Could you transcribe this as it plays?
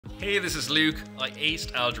Hey, this is Luke. I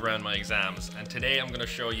aced algebra in my exams, and today I'm going to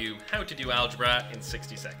show you how to do algebra in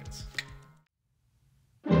 60 seconds.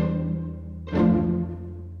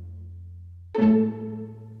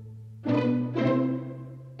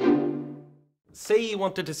 Say you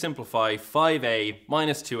wanted to simplify 5a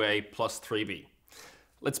minus 2a plus 3b.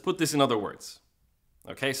 Let's put this in other words.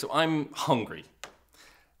 Okay, so I'm hungry.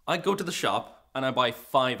 I go to the shop and I buy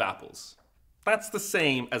 5 apples. That's the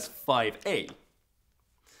same as 5a.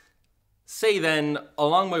 Say then,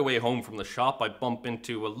 along my way home from the shop, I bump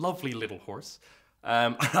into a lovely little horse.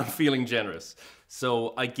 I'm feeling generous,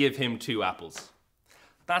 so I give him 2 apples.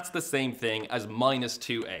 That's the same thing as minus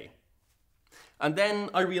 2a. And then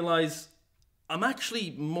I realize I'm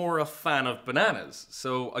actually more a fan of bananas,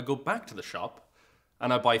 so I go back to the shop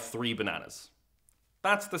and I buy 3 bananas.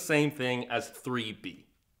 That's the same thing as 3b.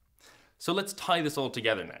 So let's tie this all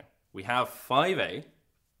together now. We have 5a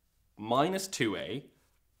minus 2a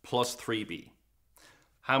plus 3b.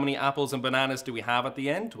 How many apples and bananas do we have at the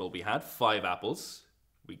end? Well, we had 5 apples.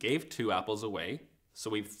 We gave 2 apples away, so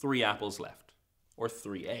we have 3 apples left, or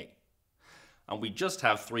 3a. And we just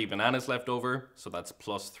have 3 bananas left over, so that's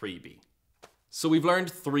plus 3b. So we've learned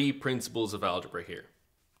 3 principles of algebra here.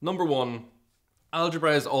 Number 1,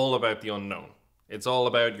 algebra is all about the unknown. It's all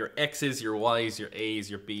about your x's, your y's, your a's,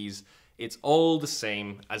 your b's. It's all the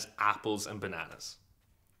same as apples and bananas.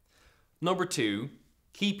 Number 2,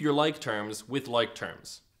 keep your like terms with like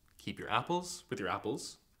terms. Keep your apples with your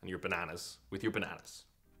apples and your bananas with your bananas.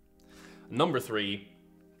 Number 3,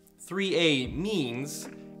 3a means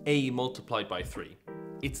a multiplied by 3.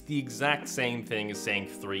 It's the exact same thing as saying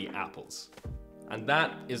 3 apples. And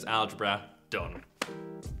that is algebra done.